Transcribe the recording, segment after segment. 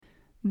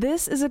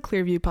This is a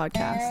Clearview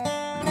podcast.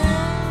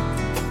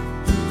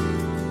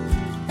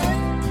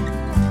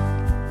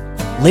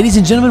 Ladies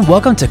and gentlemen,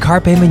 welcome to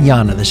Carpe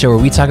Mañana, the show where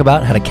we talk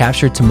about how to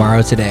capture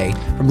tomorrow today.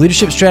 From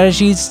leadership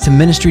strategies to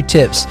ministry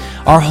tips,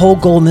 our whole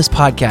goal in this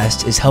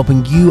podcast is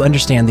helping you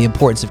understand the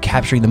importance of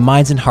capturing the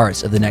minds and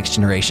hearts of the next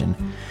generation.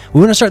 We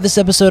want to start this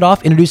episode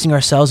off introducing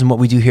ourselves and what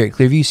we do here at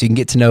Clearview so you can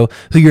get to know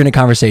who you're in a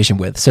conversation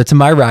with. So to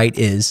my right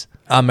is...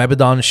 I'm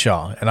Abadan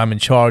Shah, and I'm in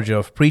charge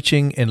of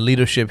preaching and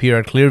leadership here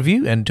at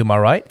Clearview. And to my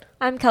right,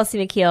 I'm Kelsey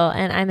McKeel,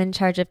 and I'm in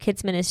charge of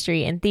kids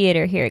ministry and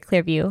theater here at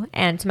Clearview.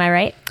 And to my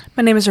right,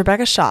 My name is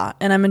Rebecca Shaw,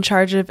 and I'm in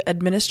charge of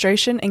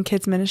administration and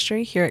kids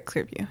ministry here at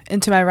Clearview.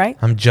 And to my right,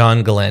 I'm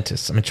John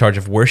Galantis. I'm in charge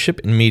of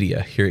worship and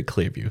media here at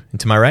Clearview. And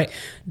to my right,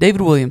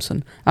 David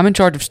Williamson. I'm in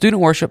charge of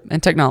student worship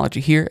and technology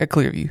here at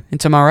Clearview. And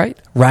to my right,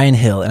 Ryan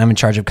Hill, and I'm in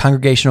charge of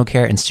congregational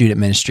care and student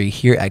ministry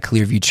here at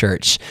Clearview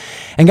Church.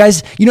 And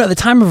guys, you know, at the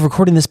time of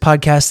recording this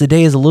podcast, the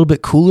day is a little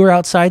bit cooler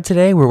outside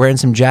today. We're wearing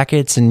some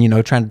jackets and, you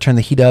know, trying to turn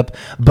the heat up.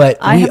 But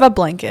I have a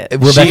blanket.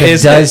 Rebecca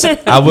does.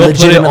 I will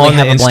put it on the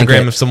have a Instagram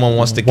blanket. if someone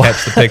wants to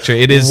catch the picture.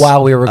 It is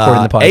While we were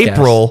recording the podcast.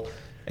 April,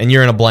 and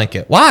you're in a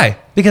blanket. Why?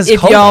 Because If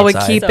cold y'all would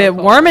outside. keep it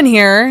warm in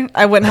here,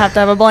 I wouldn't have to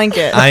have a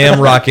blanket. I am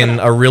rocking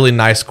a really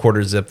nice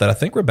quarter zip that I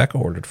think Rebecca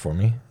ordered for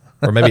me.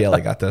 Or maybe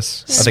Ellie got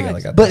this. I think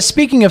Ellie got But this.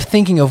 speaking of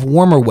thinking of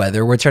warmer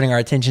weather, we're turning our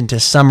attention to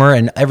summer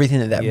and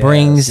everything that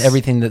brings,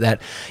 everything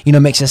that you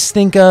know makes us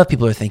think of.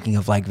 People are thinking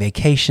of like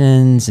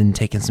vacations and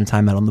taking some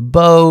time out on the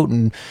boat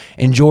and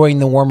enjoying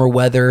the warmer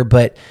weather.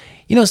 But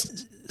you know,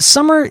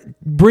 summer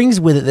brings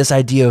with it this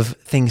idea of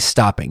things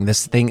stopping.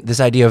 This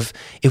idea of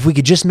if we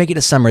could just make it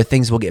to summer,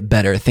 things will get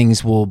better.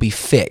 Things will be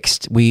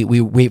fixed. We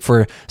wait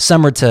for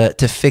summer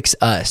to fix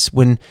us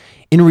when.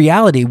 In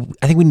reality,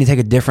 I think we need to take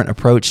a different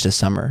approach to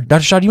summer.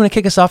 Dr. Shaw, do you want to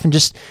kick us off and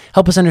just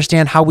help us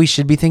understand how we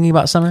should be thinking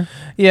about summer?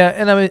 yeah,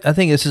 and I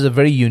think this is a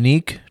very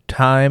unique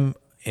time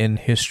in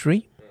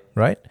history,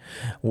 right,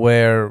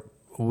 where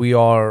we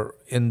are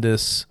in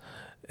this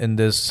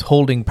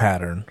holding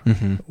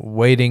pattern,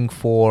 waiting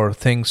for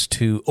things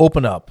to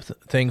open up,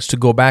 things to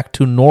go back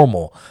to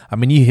normal. I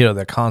mean, you hear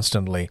that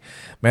constantly.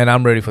 Man,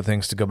 I'm ready for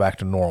things to go back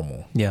to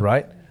normal,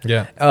 right?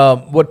 Yeah.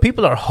 What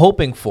people are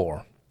hoping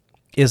for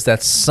is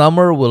that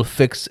summer will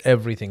fix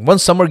everything.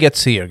 Once summer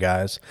gets here,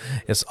 guys,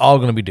 it's all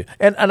going to be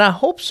and I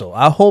hope so.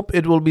 I hope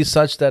it will be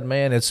such that,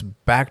 man, it's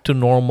back to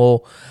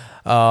normal.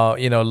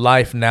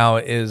 Life now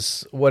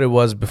is what it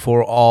was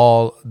before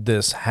all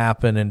this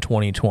happened in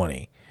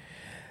 2020.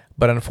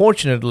 But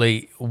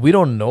unfortunately, we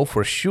don't know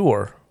for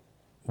sure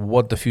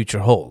what the future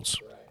holds.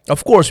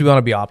 Of course, we want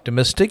to be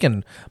optimistic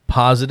and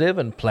positive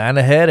and plan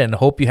ahead and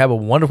hope you have a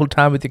wonderful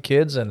time with your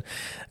kids and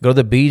go to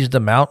the beach,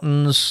 the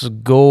mountains,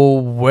 go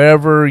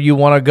wherever you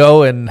want to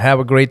go and have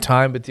a great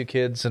time with your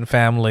kids and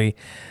family.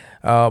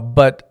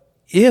 But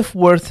if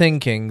we're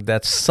thinking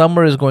that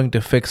summer is going to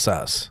fix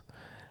us,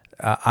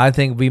 I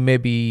think we may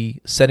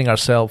be setting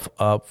ourselves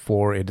up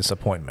for a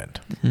disappointment.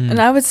 And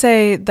I would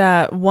say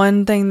that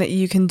one thing that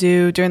you can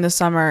do during the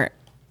summer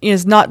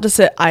is not to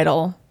sit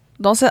idle.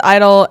 Don't sit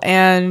idle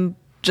and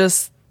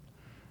just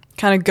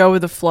kind of go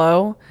with the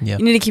flow. Yep.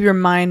 You need to keep your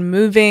mind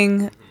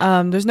moving.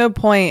 There's no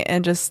point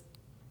in just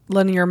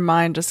letting your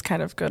mind just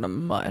kind of go to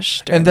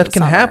mush. And that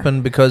can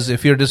happen because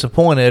if you're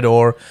disappointed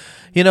or,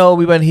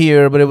 we went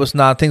here, but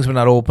things were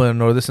not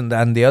open or this and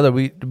that and the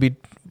other,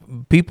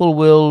 people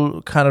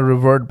will kind of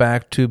revert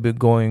back to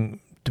becoming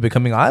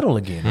idle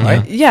again,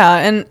 right? Yeah.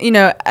 And,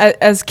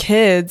 as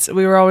kids,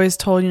 we were always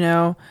told,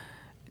 don't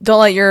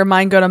let your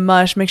mind go to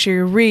mush. Make sure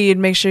you read,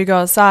 make sure you go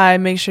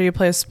outside, make sure you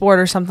play a sport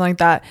or something like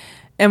that.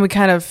 And we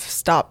kind of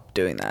stopped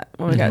doing that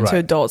when we got into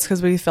adults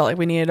because we felt like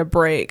we needed a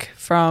break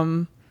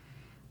from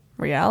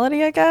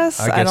reality, I guess.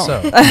 I guess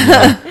so.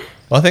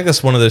 Well, I think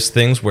that's one of those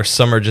things where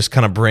summer just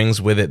kind of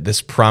brings with it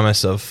this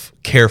promise of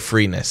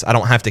carefreeness. I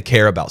don't have to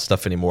care about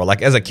stuff anymore.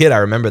 Like as a kid, I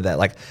remember that.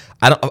 Like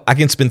I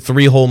can spend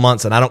 3 whole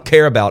months and I don't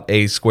care about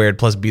a squared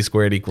plus b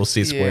squared equals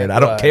c squared. I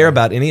don't care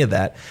about any of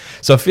that.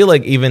 So I feel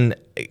like even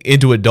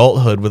into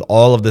adulthood with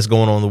all of this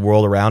going on in the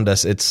world around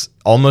us, it's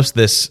almost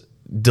this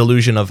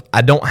delusion of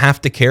I don't have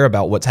to care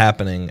about what's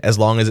happening as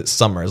long as it's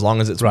summer, as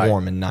long as it's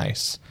warm and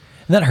nice.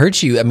 And that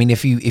hurts you. I mean,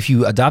 if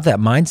you adopt that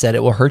mindset,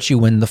 it will hurt you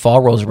when the fall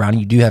rolls around.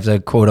 You do have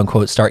to, quote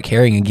unquote, start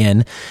caring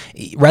again.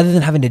 Rather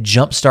than having to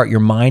jumpstart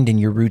your mind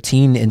and your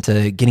routine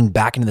into getting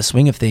back into the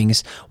swing of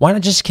things, why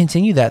not just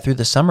continue that through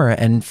the summer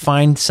and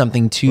find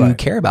something to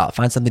care about,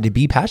 find something to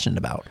be passionate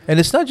about?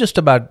 And it's not just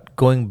about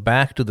going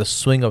back to the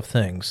swing of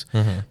things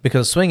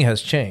because swing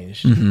has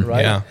changed,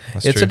 right? Yeah,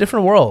 that's it's true. a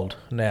different world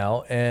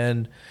now.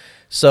 And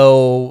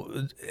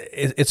so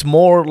it's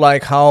more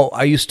like how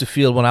I used to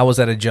feel when I was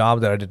at a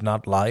job that I did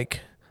not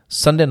like.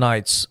 Sunday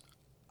nights,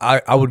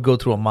 I would go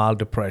through a mild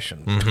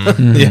depression.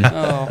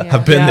 Yeah.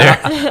 I've been there.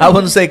 I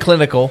wouldn't say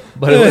clinical,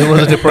 but it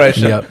was a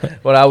depression.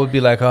 But I would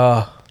be like,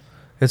 oh,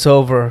 it's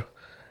over.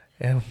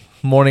 And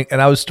morning,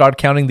 and I would start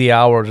counting the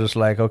hours, just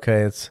like,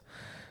 okay, it's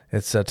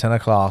 10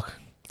 o'clock,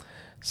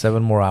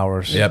 7 more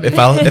hours. Yep. If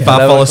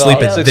I fall asleep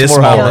at 6 this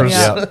more moment,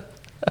 hours.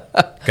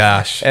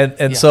 Gosh.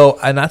 And so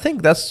I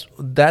think that's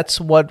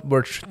what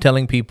we're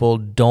telling people.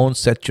 Don't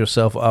set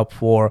yourself up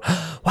for,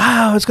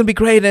 wow, it's gonna be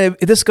great and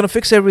this is gonna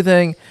fix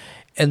everything,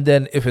 and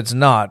then if it's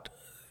not,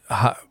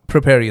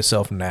 prepare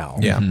yourself now.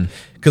 Yeah.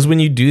 Because when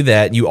you do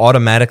that, you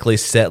automatically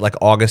set like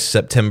August,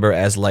 September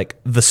as like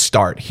the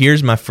start.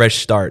 Here's my fresh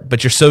start.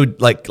 But you're so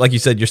like you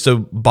said, you're so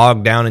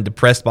bogged down and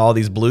depressed by all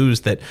these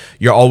blues that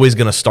you're always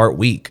going to start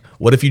weak.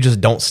 What if you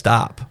just don't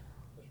stop?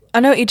 I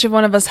know each of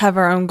one of us have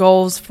our own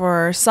goals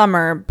for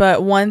summer,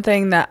 but one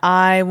thing that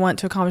I want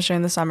to accomplish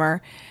during the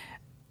summer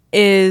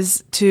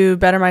is to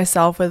better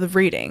myself with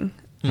reading.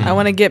 I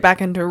want to get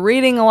back into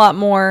reading a lot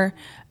more.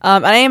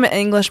 I am an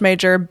English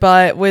major,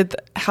 but with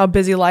how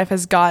busy life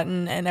has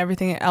gotten and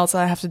everything else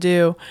that I have to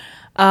do,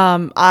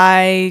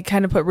 I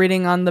kind of put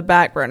reading on the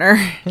back burner.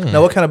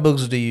 Now, what kind of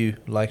books do you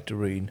like to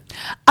read?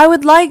 I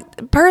would like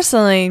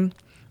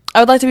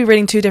to be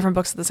reading 2 different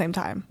books at the same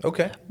time.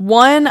 Okay.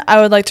 One, I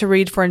would like to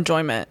read for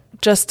enjoyment,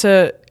 just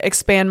to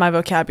expand my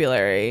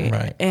vocabulary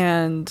Right.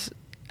 and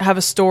have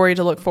a story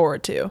to look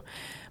forward to.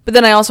 But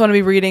then I also want to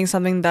be reading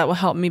something that will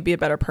help me be a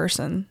better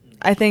person.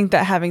 I think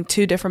that having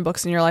 2 different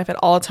books in your life at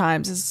all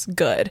times is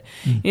good.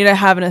 You need to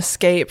have an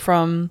escape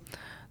from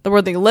the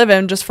world that you live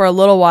in just for a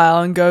little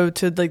while and go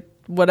to the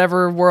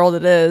whatever world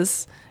it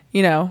is,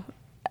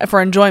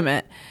 for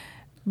enjoyment.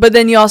 But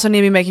then you also need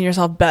to be making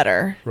yourself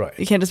better. Right.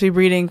 You can't just be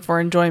reading for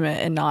enjoyment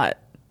and not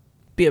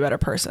be a better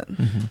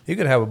person. You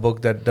could have a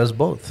book that does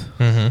both.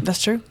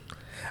 That's true.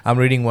 I'm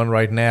reading one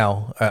right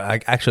now.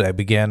 I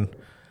began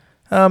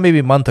maybe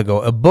a month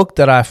ago. A book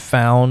that I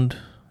found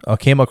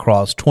came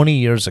across 20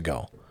 years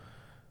ago.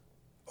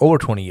 Over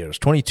 20 years,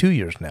 22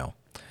 years now.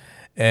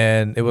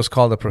 And it was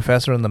called The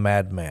Professor and the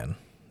Madman.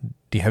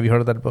 Have you heard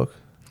of that book?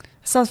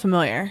 Sounds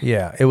familiar.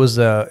 Yeah, it was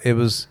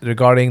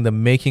regarding the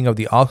making of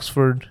the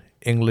Oxford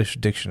English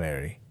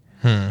Dictionary.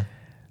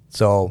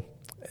 So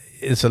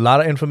it's a lot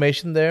of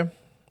information there.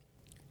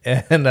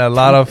 And a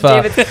lot of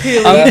David's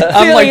clearly,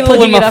 I'm like pulling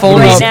looking my it up phone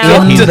right up.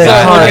 now. In the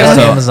car on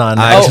So Amazon.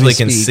 I as actually we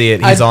can speak. see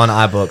it. He's on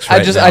iBooks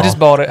right now. I just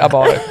bought it. I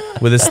bought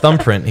it. With his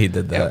thumbprint, he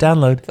did that.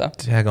 Download. So,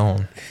 Tag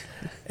on.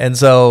 And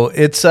so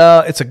it's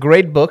a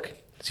great book.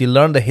 So you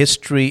learn the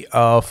history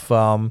of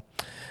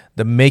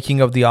the making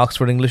of the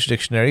Oxford English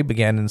Dictionary.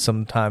 Began in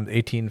sometime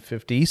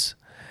 1850s,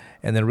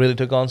 and then really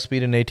took on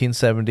speed in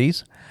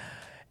 1870s.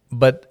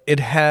 But it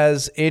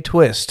has a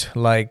twist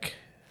like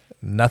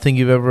nothing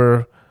you've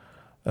ever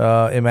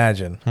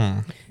imagined.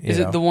 is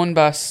it the one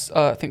by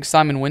I think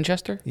Simon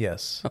Winchester?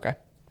 Yes. Okay.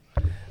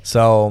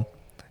 So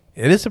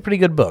it is a pretty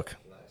good book.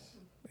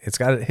 It's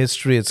got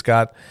history. It's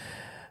got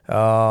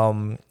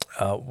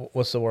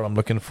what's the word I'm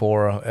looking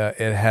for?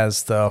 It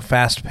has the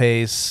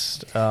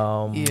fast-paced.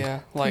 Yeah.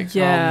 Like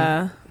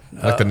Yeah.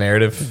 Like the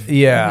narrative.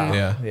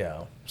 Yeah.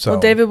 Yeah. So Well,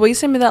 David, will you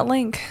send me that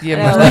link?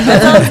 Yeah.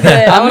 That sounds good.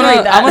 I I'm want to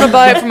read that. gonna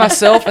buy it for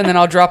myself, and then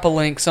I'll drop a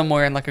link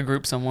somewhere in like a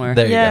group somewhere.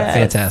 There you Yes. go.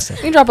 Fantastic.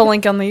 You can drop a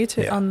link on the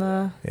YouTube Yeah. on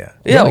the. yeah.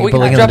 Yeah, we we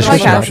can put can a drop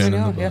link it in the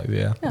in the description. description.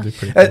 Yeah. It'd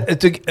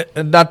be pretty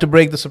cool. Not to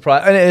break the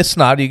surprise, and it's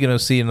not. You're gonna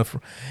see in the.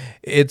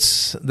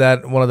 It's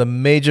that one of the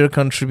major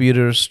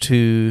contributors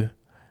to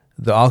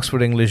the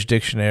Oxford English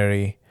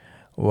Dictionary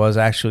was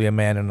actually a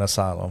man in an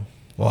asylum.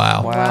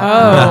 Wow.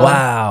 Oh.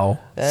 Wow.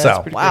 That's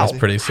So, pretty That's crazy.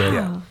 pretty sick.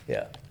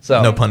 Yeah.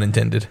 So No pun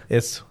intended.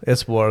 it's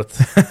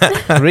worth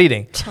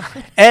reading.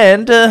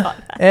 And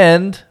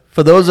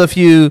for those of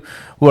you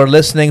who are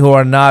listening who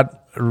are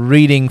not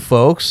reading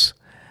folks,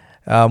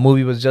 a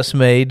movie was just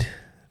made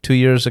 2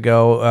 years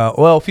ago.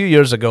 A few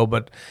years ago,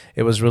 but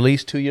it was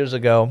released 2 years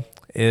ago.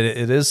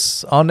 It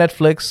is on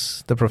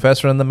Netflix, The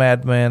Professor and the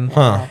Madman,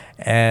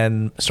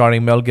 and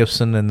starring Mel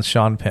Gibson and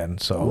Sean Penn.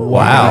 So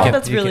Wow.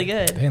 That's really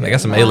good. Dang, they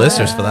got some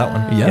A-listers for that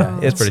one. Yeah,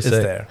 it's pretty sick.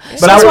 there.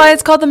 So that's why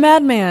it's called The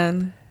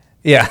Madman.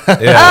 Yeah.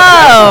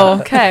 Oh,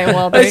 okay.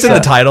 Well, there It's you in go.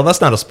 the title.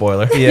 That's not a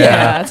spoiler.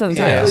 Yeah, it's in the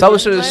title. So I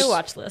was My just,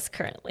 watch list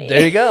currently.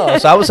 there you go.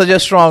 So I would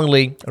suggest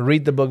strongly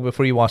read the book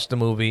before you watch the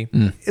movie.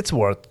 It's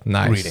worth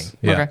Nice. reading.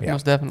 Yeah. Okay,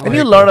 most definitely. And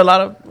you learn a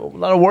lot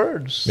of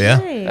words. Yeah.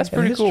 Nice. That's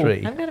pretty cool.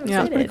 History. I'm kind of Yeah.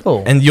 excited. Pretty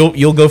cool. And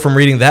you'll go from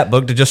reading that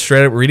book to just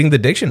straight up reading the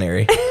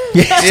dictionary.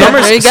 There you go.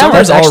 Summer's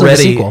That's actually the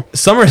already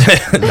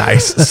sequel.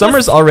 nice.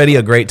 Summer's already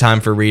a great time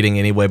for reading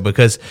anyway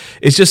because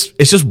it's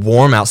just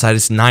warm outside.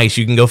 It's nice.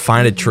 You can go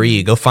find a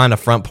tree, go find a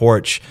front porch.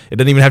 It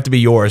doesn't even have to be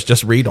yours.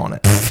 Just read on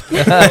it. Don't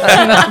do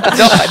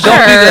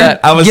that.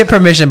 I was Get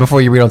permission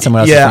before you read on someone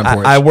else's yeah. front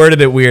porch. I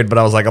worded it weird, but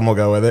I was like, I'm gonna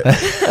go with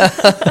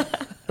it.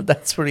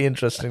 That's pretty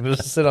interesting.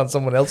 Just sit on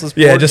someone else's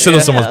Yeah, porch. just sit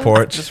on someone's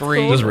porch. Just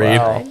read. Just read.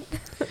 Wow.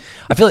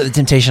 I feel like the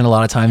temptation a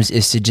lot of times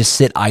is to just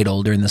sit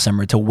idle during the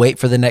summer, to wait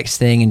for the next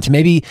thing and to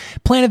maybe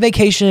plan a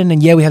vacation.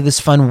 And yeah, we have this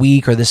fun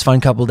week or this fun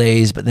couple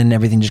days, but then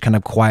everything just kind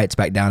of quiets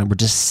back down and we're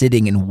just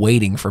sitting and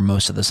waiting for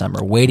most of the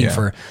summer, waiting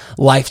for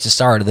life to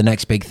start or the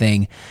next big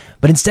thing.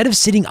 But instead of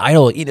sitting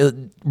idle,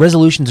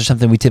 resolutions are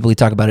something we typically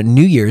talk about at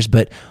New Year's,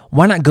 but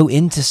why not go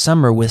into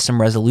summer with some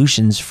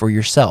resolutions for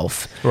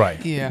yourself?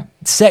 Right. Yeah.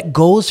 Set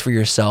goals for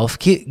yourself,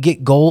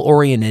 get goal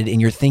oriented in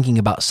your thinking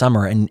about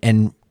summer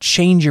and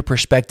change your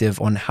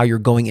perspective on how you're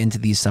going into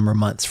these summer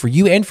months for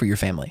you and for your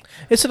family?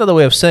 It's another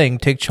way of saying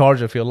take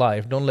charge of your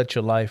life. Don't let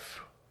your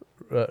life,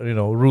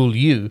 rule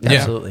you.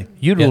 Absolutely.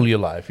 You rule your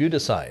life. You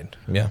decide.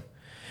 Yeah.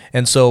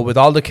 And so with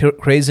all the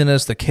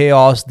craziness, the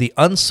chaos, the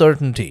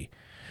uncertainty,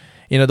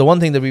 the one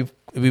thing that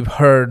we've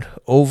heard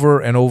over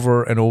and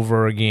over and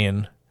over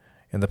again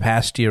in the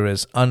past year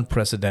is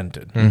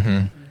unprecedented.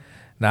 Mm-hmm.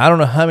 Now, I don't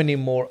know how many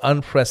more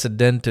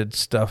unprecedented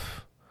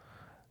stuff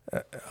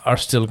are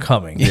still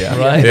coming. Yeah.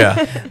 Right?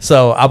 Yeah.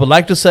 So I would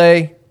like to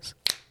say,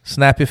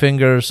 snap your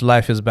fingers,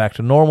 life is back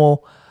to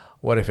normal.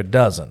 What if it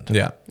doesn't?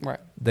 Yeah. Right.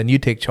 Then you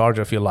take charge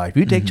of your life.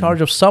 You take charge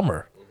of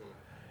summer.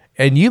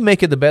 And you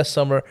make it the best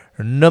summer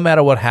no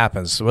matter what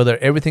happens, whether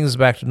everything's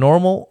back to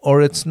normal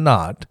or it's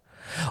not,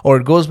 or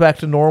it goes back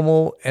to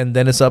normal and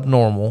then it's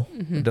abnormal.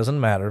 It doesn't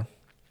matter.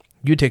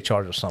 You take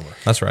charge of summer.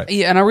 That's right.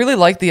 Yeah, and I really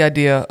like the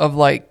idea of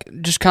like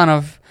just kind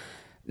of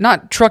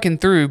not trucking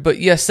through, but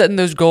setting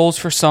those goals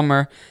for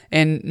summer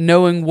and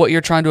knowing what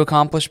you're trying to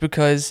accomplish,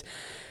 because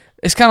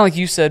it's kind of like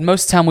you said,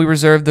 most of the time we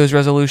reserve those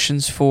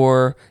resolutions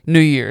for New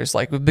Year's.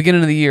 Like the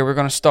beginning of the year, we're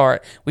going to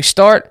start. We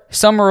start,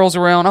 summer rolls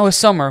around. Oh, it's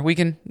summer. We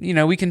can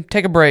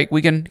take a break.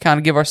 We can kind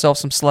of give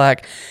ourselves some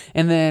slack.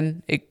 And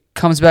then it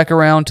comes back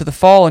around to the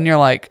fall and you're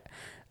like,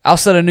 I'll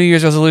set a New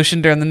Year's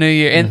resolution during the new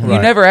year. And you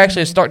never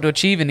actually start to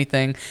achieve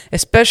anything,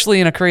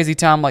 especially in a crazy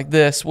time like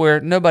this where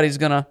nobody's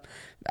going to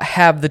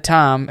have the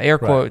time, air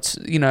quotes,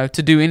 to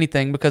do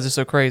anything because it's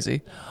so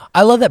crazy.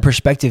 I love that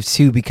perspective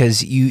too,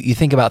 because you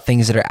think about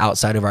things that are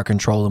outside of our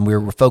control, and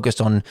we're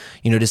focused on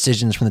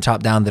decisions from the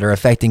top down that are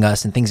affecting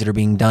us and things that are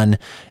being done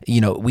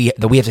that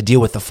we have to deal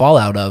with the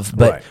fallout of.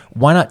 But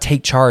why not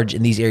take charge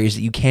in these areas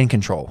that you can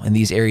control, in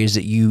these areas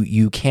that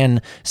you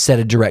can set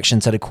a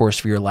direction, set a course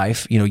for your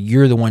life?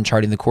 You're the one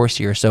charting the course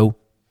here, so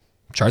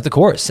chart the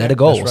course, set a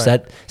goal,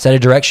 set a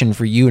direction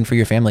for you and for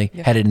your family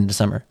headed into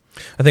summer.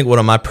 I think one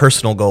of my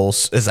personal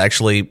goals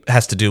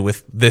has to do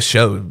with this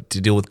show,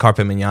 to deal with Carpe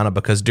Mañana,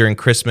 because during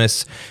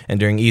Christmas and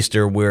during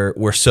Easter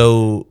we're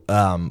so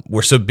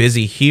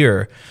busy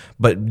here,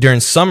 but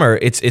during summer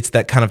it's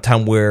that kind of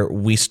time where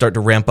we start to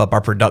ramp up our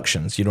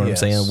productions. You know what I'm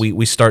saying?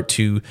 We start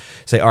to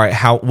say, all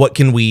right, what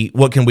can we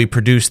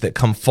produce that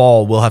come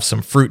fall we'll have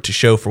some fruit to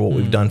show for what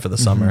we've done for the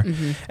summer.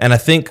 And I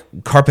think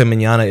Carpe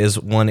Mañana is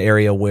one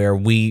area where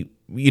we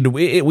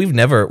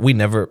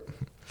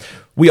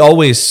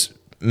always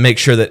make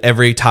sure that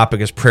every topic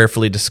is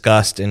prayerfully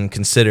discussed and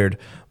considered,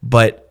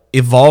 but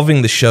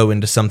evolving the show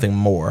into something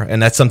more.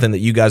 And that's something that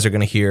you guys are going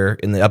to hear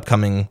in the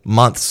upcoming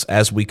months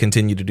as we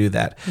continue to do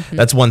that.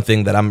 That's one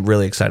thing that I'm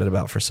really excited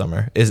about for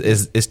summer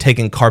is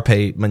taking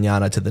Carpe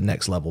Mañana to the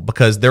next level,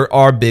 because there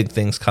are big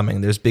things coming.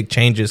 There's big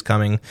changes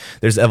coming.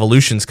 There's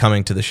evolutions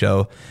coming to the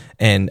show.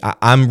 And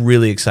I'm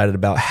really excited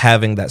about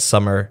having that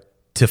summer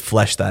to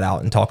flesh that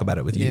out and talk about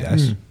it with you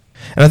guys.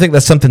 And I think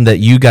that's something that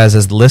you guys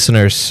as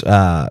listeners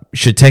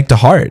should take to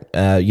heart.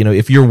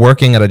 If you're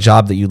working at a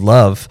job that you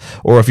love,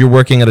 or if you're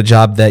working at a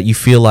job that you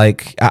feel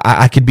like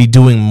I could be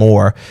doing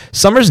more,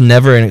 summer's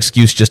never an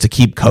excuse just to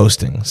keep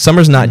coasting.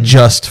 Summer's not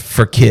just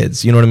for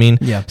kids. You know what I mean?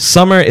 Yeah.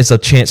 Summer is a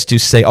chance to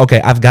say, okay,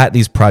 I've got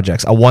these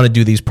projects. I want to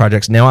do these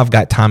projects. Now I've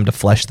got time to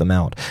flesh them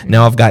out.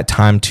 Now I've got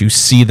time to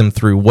see them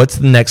through. What's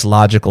the next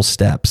logical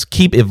steps?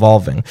 Keep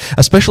evolving.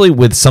 Especially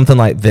with something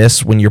like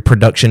this, when you're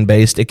production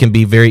based, it can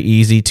be very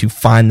easy to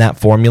find that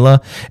formula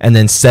and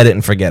then set it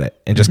and forget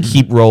it and just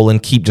keep rolling,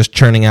 keep just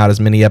churning out as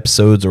many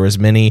episodes or as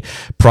many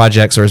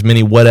projects or as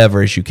many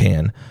whatever as you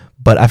can.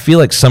 But I feel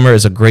like summer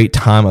is a great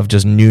time of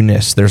just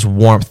newness. There's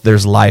warmth,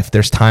 there's life,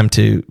 there's time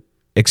to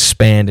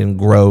expand and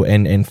grow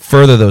and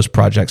further those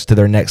projects to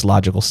their next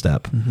logical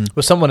step.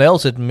 For someone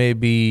else, it may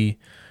be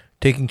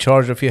taking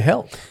charge of your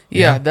health.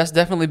 Yeah, that's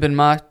definitely been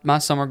my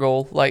summer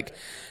goal. Like,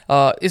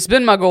 it's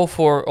been my goal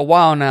for a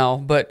while now,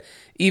 but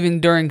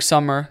even during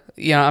summer,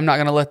 I'm not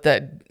going to let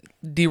that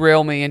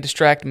derail me and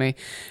distract me.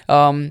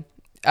 I'm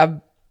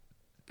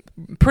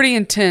pretty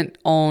intent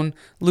on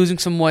losing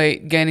some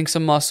weight, gaining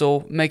some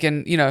muscle,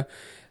 making,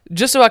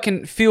 just so I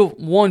can feel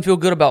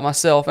good about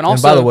myself. And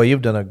also, by the way,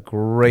 you've done a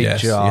great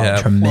job. you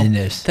have.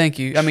 Tremendous. Thank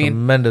you. I mean,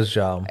 Tremendous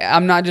job.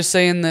 I'm not just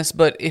saying this,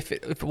 but if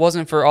it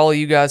wasn't for all of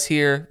you guys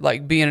here,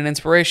 like being an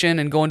inspiration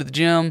and going to the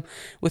gym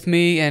with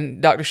me,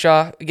 and Dr.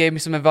 Shah gave me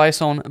some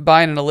advice on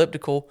buying an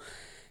elliptical,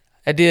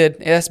 I did.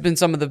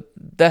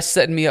 That's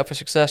setting me up for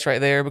success right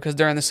there, because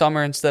during the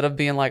summer, instead of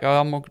being like, oh,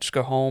 I'm going to just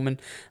go home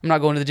and I'm not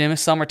going to the gym,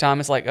 it's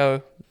summertime. It's like,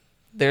 oh,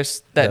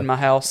 there's that in my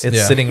house.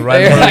 It's sitting right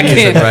There, where I you use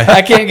it, right?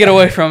 I can't get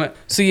away from it.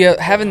 So yeah,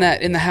 having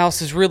that in the house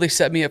has really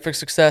set me up for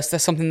success.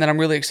 That's something that I'm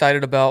really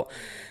excited about.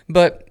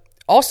 But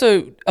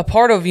also a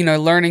part of,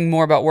 learning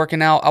more about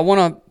working out, I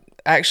want to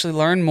actually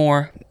learn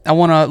more. I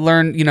want to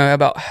learn,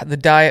 about the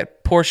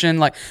diet portion,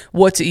 like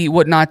what to eat,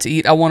 what not to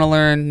eat. I want to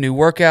learn new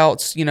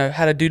workouts,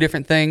 how to do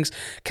different things,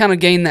 kind of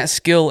gain that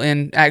skill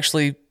in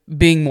actually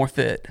being more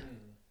fit.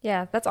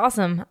 Yeah, that's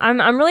awesome.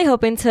 I'm really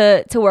hoping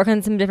to work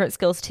on some different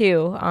skills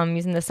too,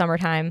 using the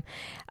summertime,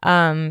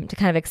 to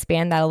kind of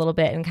expand that a little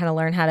bit and kind of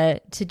learn how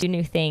to do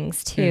new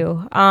things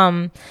too.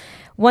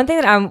 One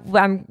thing that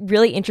I'm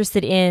really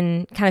interested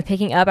in kind of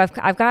picking up,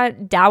 I've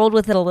got dabbled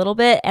with it a little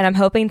bit, and I'm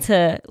hoping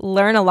to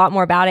learn a lot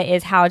more about it,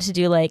 is how to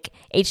do like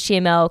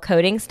HTML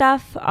coding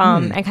stuff,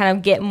 and kind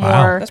of get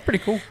more. That's pretty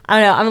cool.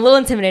 I don't know. I'm a little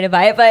intimidated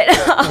by it, but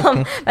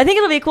I think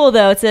it'll be cool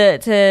though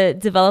to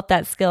develop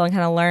that skill and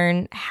kind of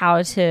learn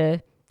how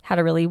to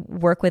really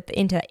work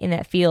in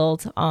that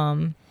field. I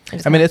mean,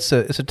 it's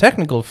a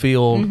technical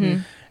field,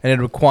 and it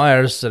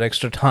requires that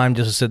extra time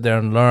just to sit there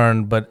and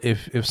learn. But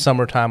if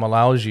summertime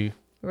allows you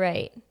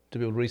right to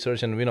be able to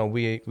research, and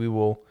we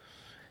will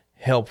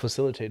help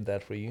facilitate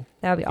that for you.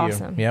 That would be here.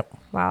 awesome. Yep.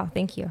 Wow,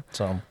 thank you.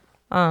 So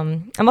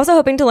I'm also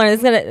hoping to learn.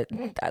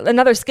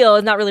 Another skill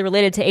is not really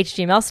related to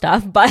HTML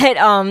stuff, but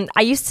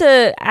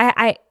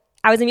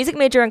I was a music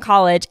major in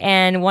college,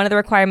 and one of the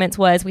requirements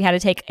was we had to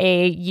take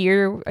a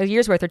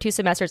year's worth or 2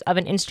 semesters of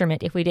an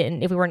instrument if we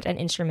weren't an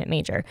instrument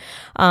major.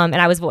 And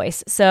I was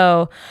voice.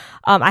 So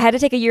I had to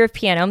take a year of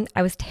piano.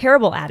 I was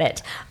terrible at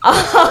it.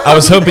 I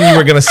was hoping you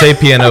were going to say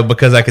piano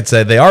because I could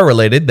say they are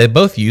related. They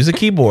both use a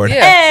keyboard.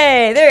 Yeah.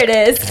 Hey, there it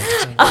is.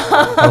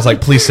 I was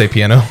like, please say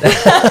piano.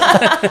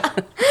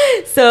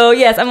 So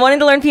yes, I'm wanting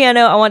to learn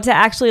piano. I want to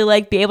actually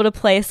be able to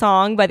play a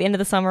song by the end of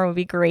the summer would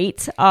be great.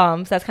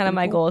 So that's kind of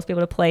my goal, is to be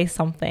able to play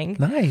something.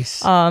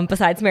 Nice.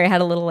 Besides Mary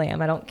Had a Little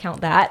Lamb, I don't count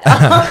that.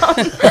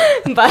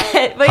 But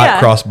Hot yeah,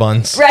 cross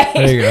buns. right.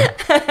 There you go.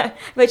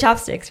 With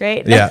chopsticks,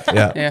 right? Yeah.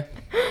 Yeah.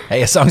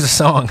 Hey, a song's a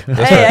song. Hey,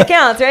 that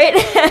counts,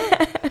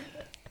 right?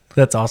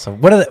 That's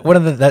awesome. One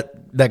of the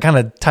that kind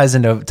of ties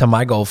into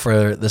my goal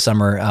for the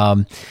summer.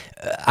 For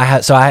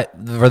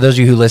those of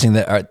you who listening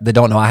that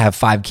don't know, I have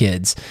 5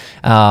 kids,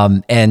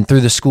 and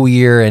through the school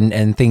year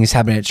and things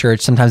happening at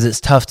church, sometimes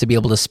it's tough to be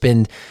able to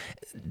spend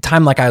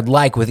time like I'd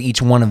like with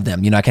each one of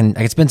them. I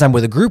can spend time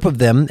with a group of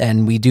them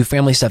and we do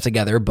family stuff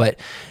together, but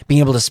being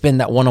able to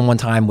spend that one-on-one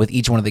time with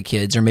each one of the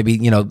kids, or maybe,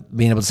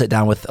 being able to sit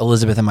down with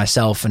Elizabeth and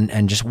myself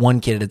and just one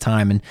kid at a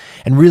time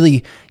and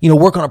really,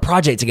 work on a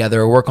project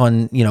together, or work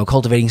on,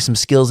 cultivating some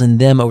skills in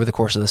them over the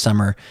course of the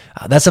summer.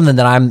 That's something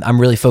that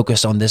I'm really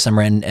focused on this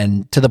summer,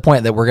 and to the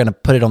point that we're going to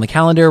put it on the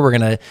calendar. We're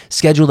going to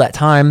schedule that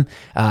time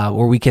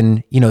where we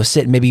can,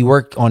 sit and maybe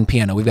work on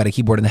piano. We've got a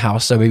keyboard in the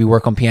house, so maybe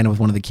work on piano with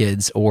one of the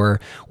kids, or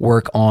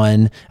work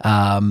on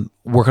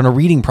a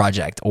reading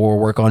project, or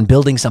work on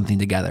building something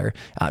together.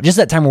 Just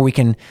that time where we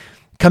can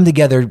come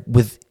together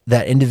with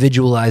that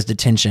individualized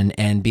attention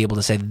and be able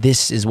to say,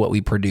 this is what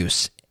we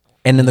produce.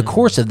 And in the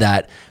course of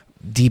that,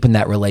 deepen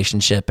that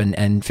relationship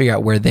and figure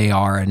out where they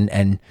are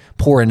and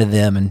pour into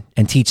them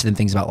and teach them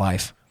things about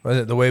life.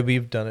 the way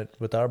we've done it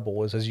with our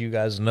boys, as you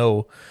guys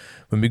know,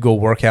 when we go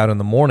work out in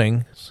the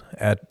mornings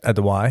at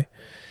the Y,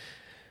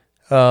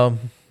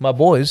 my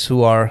boys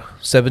who are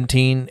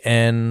 17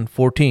 and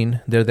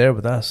 14, they're there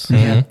with us.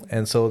 Mm-hmm.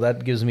 And so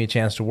that gives me a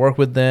chance to work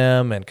with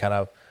them and kind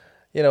of,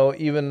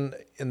 even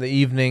in the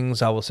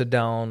evenings, I will sit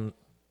down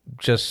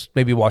just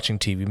maybe watching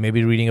TV,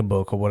 maybe reading a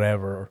book or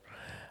whatever.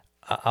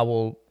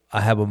 I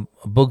have a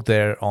book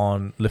there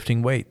on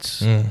lifting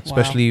weights,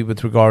 especially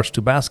with regards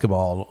to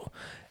basketball.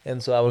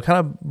 And so I will kind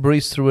of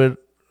breeze through it,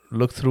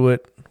 look through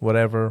it,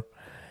 whatever.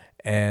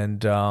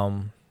 And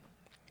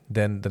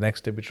then the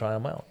next day we try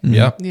them out. Mm-hmm.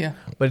 Yeah. Yeah.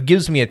 But it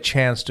gives me a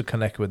chance to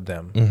connect with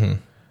them. Mm-hmm.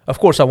 Of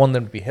course, I want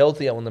them to be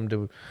healthy. I want them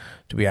to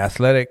be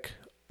athletic.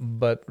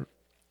 But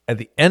at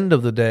the end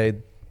of the day,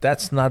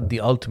 that's not the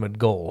ultimate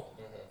goal.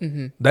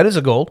 Mm-hmm. That is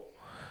a goal.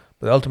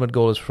 But the ultimate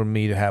goal is for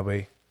me to have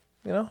a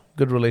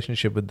good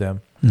relationship with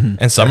them. Mm-hmm.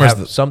 And summer's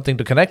have something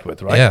to connect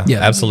with, right? Yeah,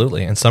 Yeah.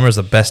 absolutely. And summer's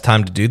the best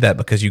time to do that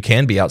because you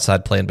can be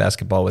outside playing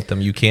basketball with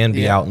them. You can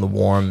be out in the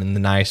warm and the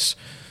nice,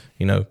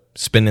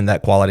 spending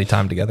that quality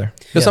time together.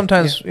 Because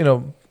sometimes,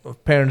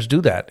 parents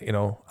do that.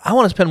 I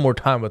want to spend more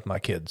time with my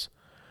kids.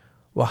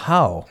 Well,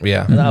 how?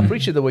 Yeah. And I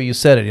appreciate the way you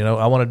said it.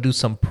 I want to do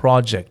some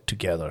project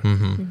together.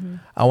 Mm-hmm. Mm-hmm.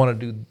 I want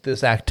to do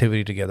this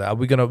activity together. Are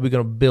we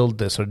gonna build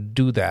this or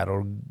do that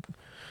or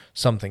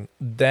something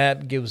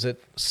that gives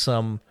it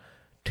some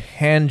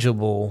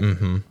tangible,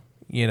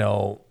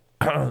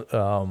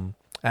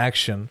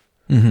 action,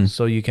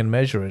 so you can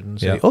measure it and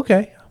say,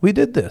 okay, we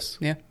did this.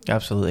 Yeah.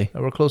 Absolutely.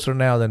 And we're closer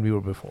now than we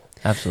were before.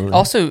 Absolutely.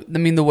 Also,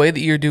 the way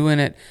that you're doing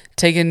it,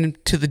 taking him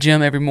to the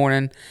gym every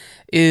morning,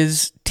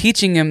 is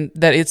teaching him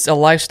that it's a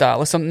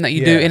lifestyle. It's something that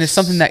you do, and it's Yes.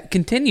 something that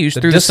continues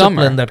The through the discipline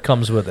summer. that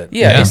comes with it.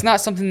 Yeah, Yeah. it's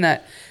not something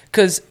that,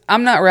 because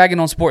I'm not ragging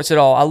on sports at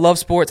all. I love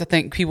sports. I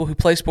think people who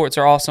play sports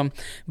are awesome.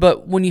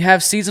 But when you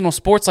have seasonal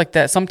sports like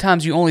that,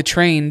 sometimes you only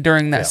train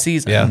during that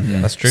season. Yeah,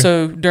 that's true.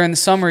 So during the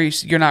summer,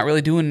 you're not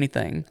really doing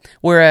anything.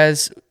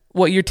 Whereas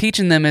what you're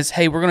teaching them is,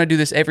 hey, we're going to do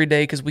this every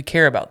day because we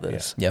care about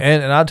this. Yep.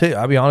 And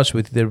I'll be honest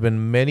with you, there have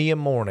been many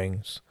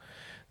mornings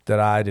that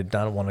I did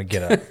not want to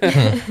get up.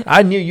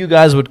 I knew you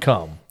guys would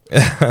come.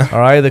 All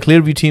right, the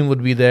Clearview team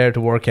would be there to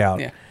work out.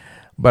 Yeah.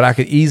 But I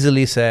could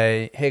easily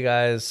say, hey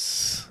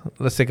guys,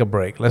 let's take a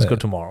break. Let's go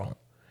tomorrow.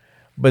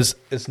 But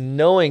it's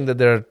knowing that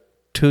there are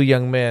two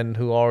young men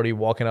who are already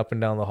walking up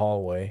and down the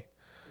hallway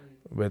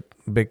with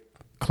big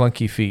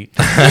clunky feet.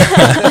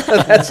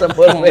 That's some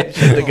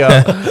motivation to go.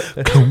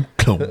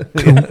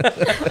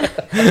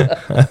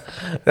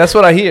 That's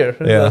what I hear.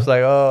 Yeah. It's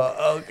like,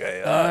 oh,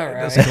 okay, all right,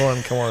 right. let's go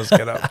on. Come on, let's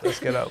get up. Let's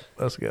get up.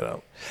 Let's get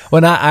up.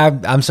 Well,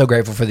 I'm so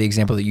grateful for the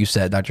example that you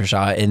said, Dr.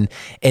 Shaw,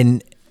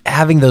 and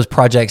having those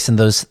projects and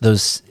those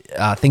things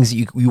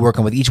that you work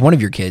on with each one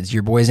of your kids,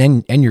 your boys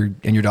and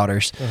your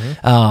daughters.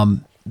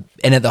 And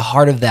at the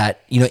heart of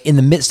that, in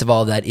the midst of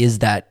all that is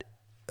that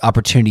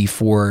opportunity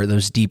for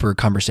those deeper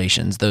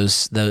conversations,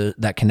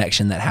 that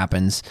connection that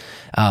happens.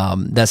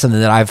 That's something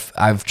that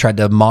I've tried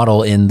to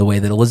model in the way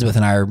that Elizabeth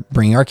and I are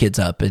bringing our kids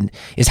up, and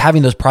is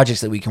having those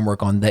projects that we can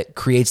work on that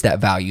creates that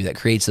value, that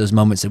creates those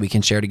moments that we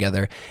can share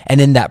together.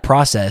 And in that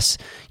process,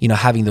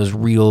 having those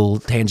real,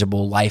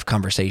 tangible life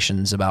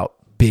conversations about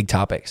big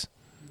topics.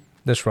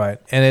 That's right.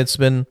 And it's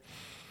been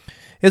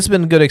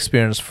a good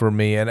experience for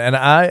me. And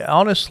I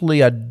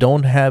honestly, I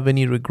don't have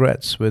any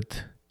regrets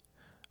with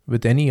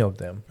any of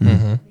them.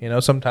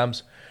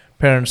 Sometimes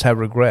parents have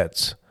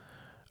regrets,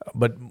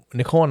 but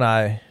Nicole and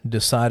I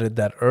decided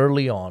that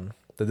early on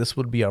that this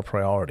would be our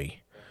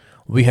priority.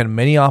 We had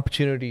many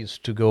opportunities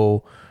to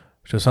go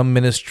to some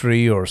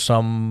ministry or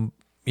some,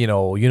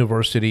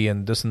 university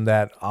and this and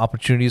that.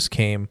 Opportunities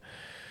came,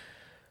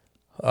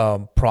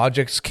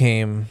 projects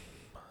came,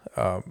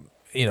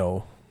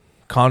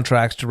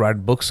 contracts to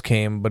write books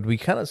came, but we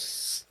kind of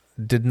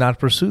did not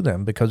pursue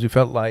them because we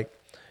felt like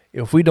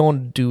if we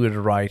don't do it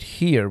right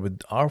here with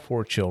our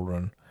 4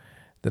 children,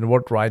 then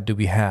what right do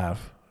we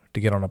have to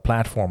get on a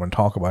platform and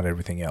talk about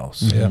everything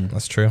else? Yeah,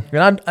 that's true.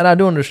 And I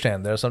do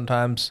understand there are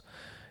sometimes,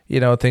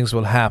 things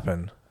will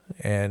happen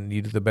and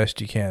you do the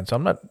best you can. So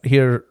I'm not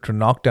here to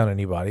knock down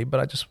anybody, but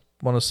I just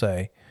want to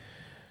say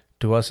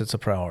to us, it's a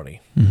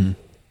priority. Mm-hmm.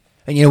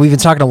 And, we've been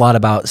talking a lot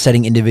about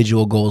setting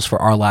individual goals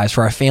for our lives,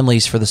 for our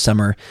families, for the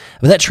summer.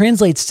 But that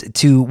translates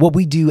to what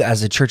we do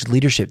as a church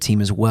leadership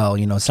team as well.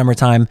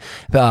 Summertime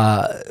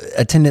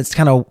attendance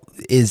kind of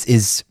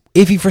is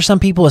iffy for some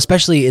people,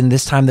 especially in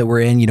this time that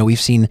we're in. We've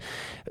seen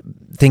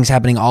things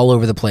happening all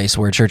over the place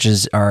where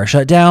churches are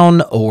shut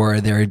down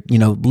or they're,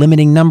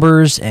 limiting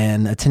numbers,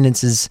 and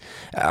attendances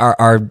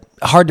are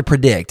hard to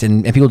predict.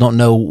 And people don't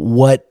know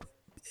what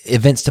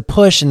events to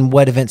push and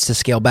what events to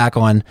scale back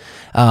on.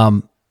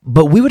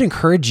 But we would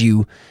encourage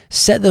you,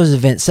 set those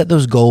events, set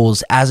those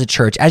goals as a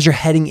church as you're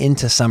heading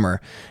into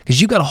summer, because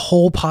you've got a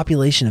whole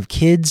population of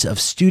kids, of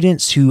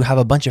students who have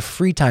a bunch of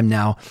free time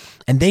now,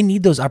 and they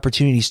need those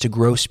opportunities to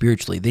grow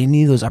spiritually. They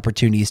need those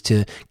opportunities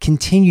to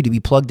continue to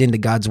be plugged into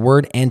God's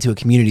word and to a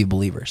community of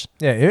believers.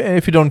 Yeah,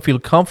 if you don't feel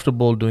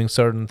comfortable doing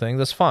certain things,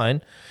 that's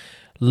fine.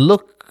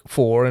 Look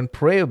for and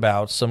pray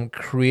about some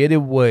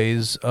creative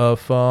ways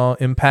of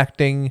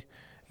impacting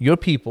your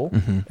people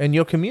and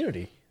your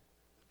community.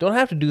 Don't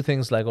have to do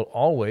things like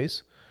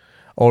always,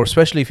 or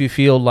especially if you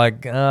feel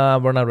like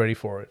we're not ready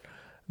for it.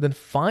 Then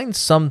find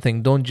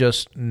something. Don't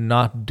just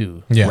not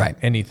do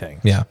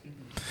anything. Yeah.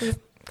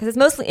 Because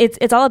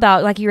it's all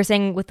about, like you were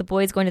saying with the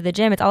boys going to the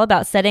gym, it's all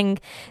about setting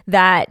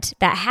that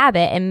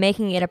habit and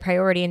making it a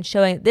priority and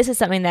showing this is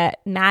something that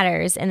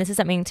matters and this is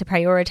something to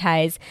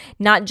prioritize,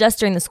 not just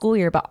during the school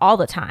year, but all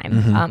the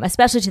time,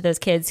 especially to those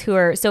kids who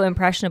are so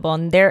impressionable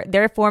and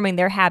they're forming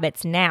their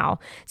habits now.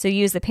 So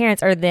you as the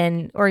parents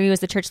or you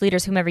as the church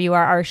leaders, whomever you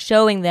are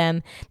showing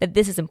them that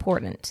this is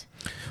important.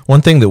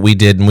 One thing that we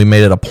did, and we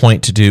made it a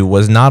point to do,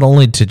 was not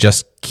only to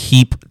just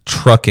keep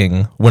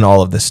trucking when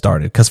all of this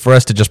started, because for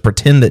us to just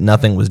pretend that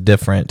nothing was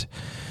different,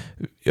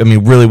 I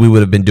mean, really, we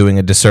would have been doing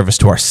a disservice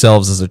to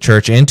ourselves as a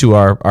church and to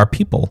our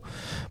people.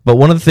 But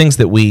one of the things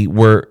that we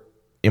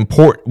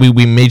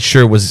made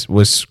sure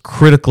was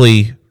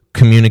critically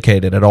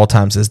communicated at all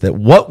times is that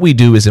what we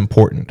do is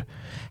important.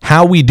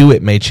 How we do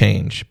it may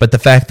change, but the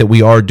fact that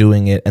we are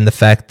doing it and the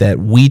fact that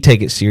we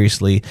take it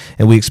seriously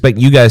and we expect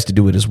you guys to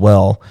do it as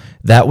well,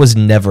 that was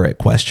never at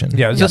question.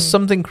 Yeah, it's just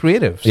something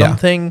creative,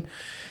 something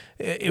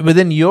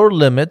within your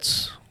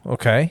limits,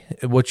 okay?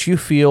 What you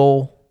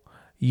feel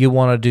you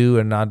want to do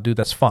and not do,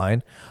 that's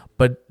fine,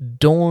 but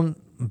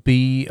don't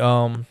be,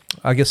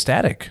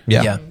 static.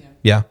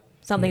 Yeah.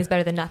 Something's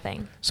better than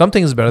nothing.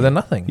 Something is better than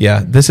nothing.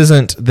 Yeah, this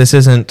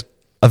isn't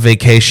a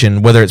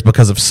vacation, whether it's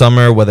because of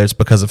summer, whether it's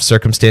because of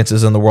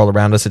circumstances in the world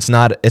around us. It's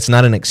not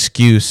an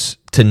excuse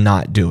to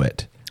not do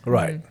it.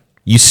 Right.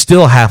 You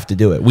still have to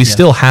do it. We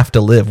still have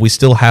to live. We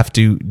still have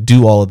to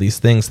do all of these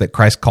things that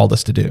Christ called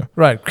us to do.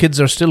 Right. Kids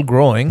are still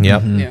growing.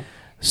 Yep. Yeah.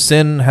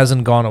 Sin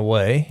hasn't gone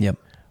away. Yep.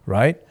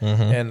 Right?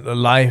 And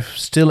life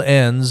still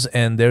ends,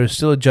 and there is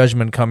still a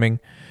judgment coming,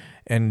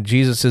 and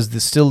Jesus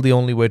is still the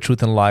only way,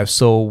 truth, and life.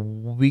 So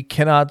we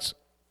cannot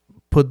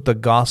put the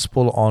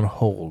gospel on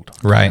hold.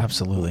 Right.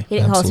 Absolutely. He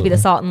didn't call us to be the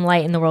salt and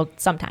light in the world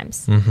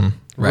sometimes.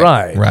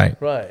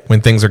 Right. When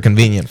things are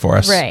convenient for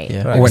us. Right.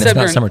 Yeah. Right. Or when it's Except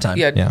not during- summertime.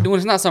 Yeah, when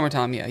it's not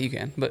summertime, you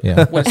can. But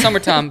Yeah. when it's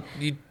summertime,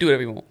 you do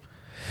whatever you want.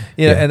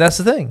 Yeah, and that's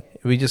the thing.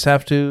 We just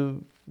have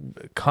to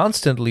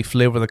constantly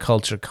flavor the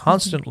culture,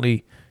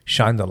 constantly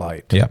shine the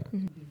light. Yeah.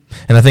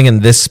 And I think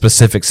in this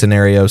specific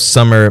scenario,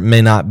 summer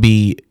may not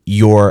be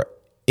your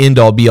end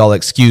all be all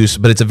excuse,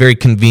 but it's a very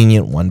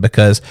convenient one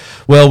because,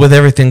 well, with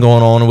everything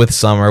going on with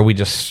summer, we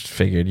just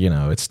figured,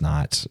 it's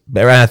not.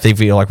 But I think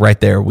feel like right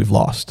there we've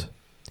lost.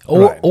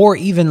 Or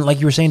even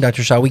like you were saying,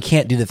 Dr. Shaw, we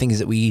can't do the things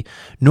that we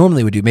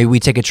normally would do. Maybe we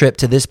take a trip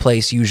to this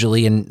place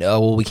usually, and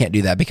we can't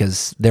do that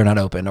because they're not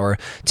open. Or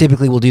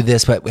typically we'll do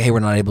this, but hey, we're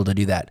not able to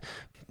do that.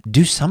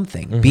 Do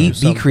something.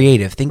 Be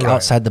creative. Think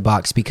outside the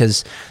box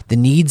because the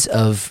needs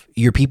of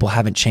your people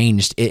haven't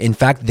changed. In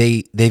fact,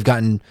 they've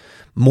gotten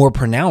more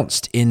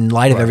pronounced in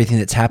light of everything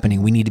that's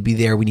happening. We need to be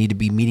there. We need to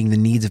be meeting the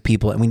needs of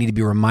people, and we need to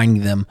be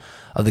reminding them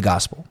of the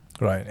gospel.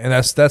 Right, and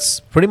that's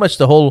pretty much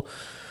the whole.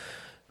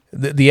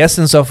 The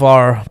essence of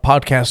our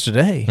podcast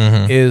today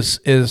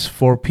is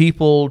for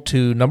people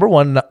to, number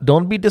one,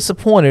 don't be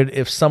disappointed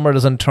if summer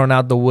doesn't turn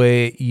out the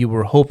way you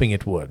were hoping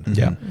it would.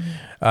 Yeah.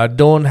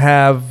 Don't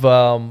have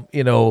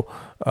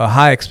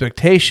high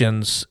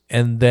expectations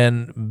and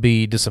then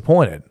be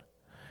disappointed.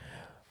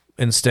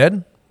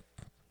 Instead,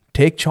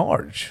 take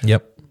charge.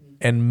 Yep.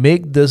 And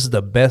make this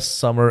the best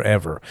summer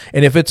ever.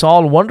 And if it's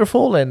all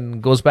wonderful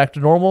and goes back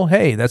to normal,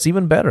 hey, that's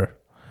even better.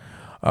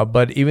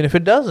 But even if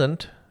it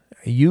doesn't,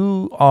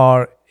 you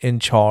are in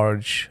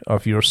charge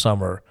of your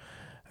summer.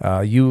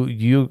 You're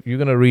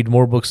going to read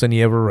more books than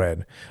you ever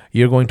read.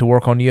 You're going to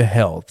work on your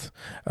health.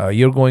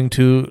 You're going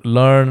to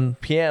learn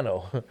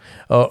piano,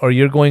 or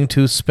you're going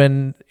to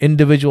spend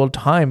individual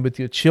time with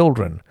your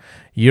children.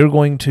 You're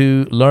going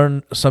to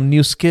learn some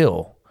new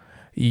skill.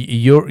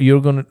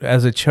 You're going to,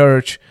 as a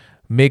church,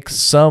 make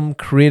some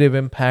creative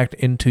impact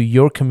into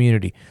your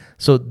community.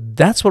 So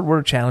that's what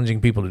we're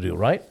challenging people to do,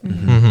 right?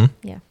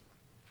 Yeah.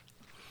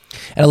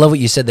 And I love what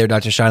you said there,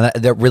 Dr. Sean.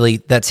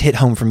 That's hit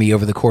home for me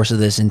over the course of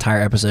this entire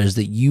episode is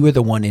that you are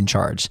the one in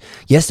charge.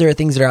 Yes, there are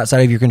things that are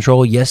outside of your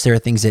control. Yes, there are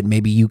things that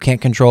maybe you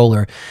can't control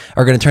or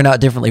are going to turn out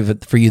differently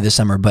for you this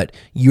summer, but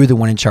you're the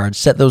one in charge.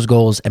 Set those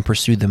goals and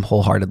pursue them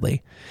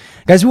wholeheartedly.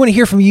 Guys, we want to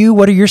hear from you.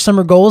 What are your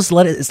summer goals?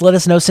 Let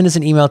us know. Send us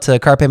an email to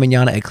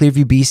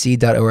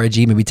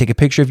carpemanana@clearviewbc.org. Maybe take a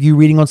picture of you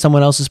reading on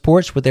someone else's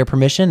porch with their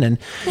permission and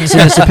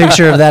send us a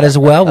picture of that as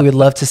well. We would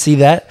love to see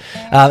that.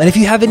 And if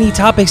you have any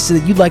topics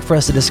that you'd like for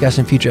us to discuss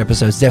in future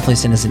episodes, definitely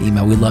send us an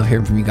email. We love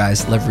hearing from you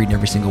guys. Love reading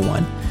every single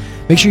one.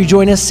 Make sure you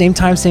join us same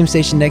time, same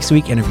station next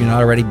week. And if you're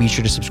not already, be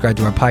sure to subscribe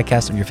to our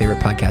podcast on your favorite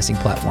podcasting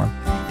platform.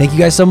 Thank you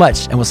guys so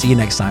much, and we'll see you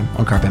next time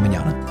on Carpe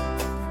Manana.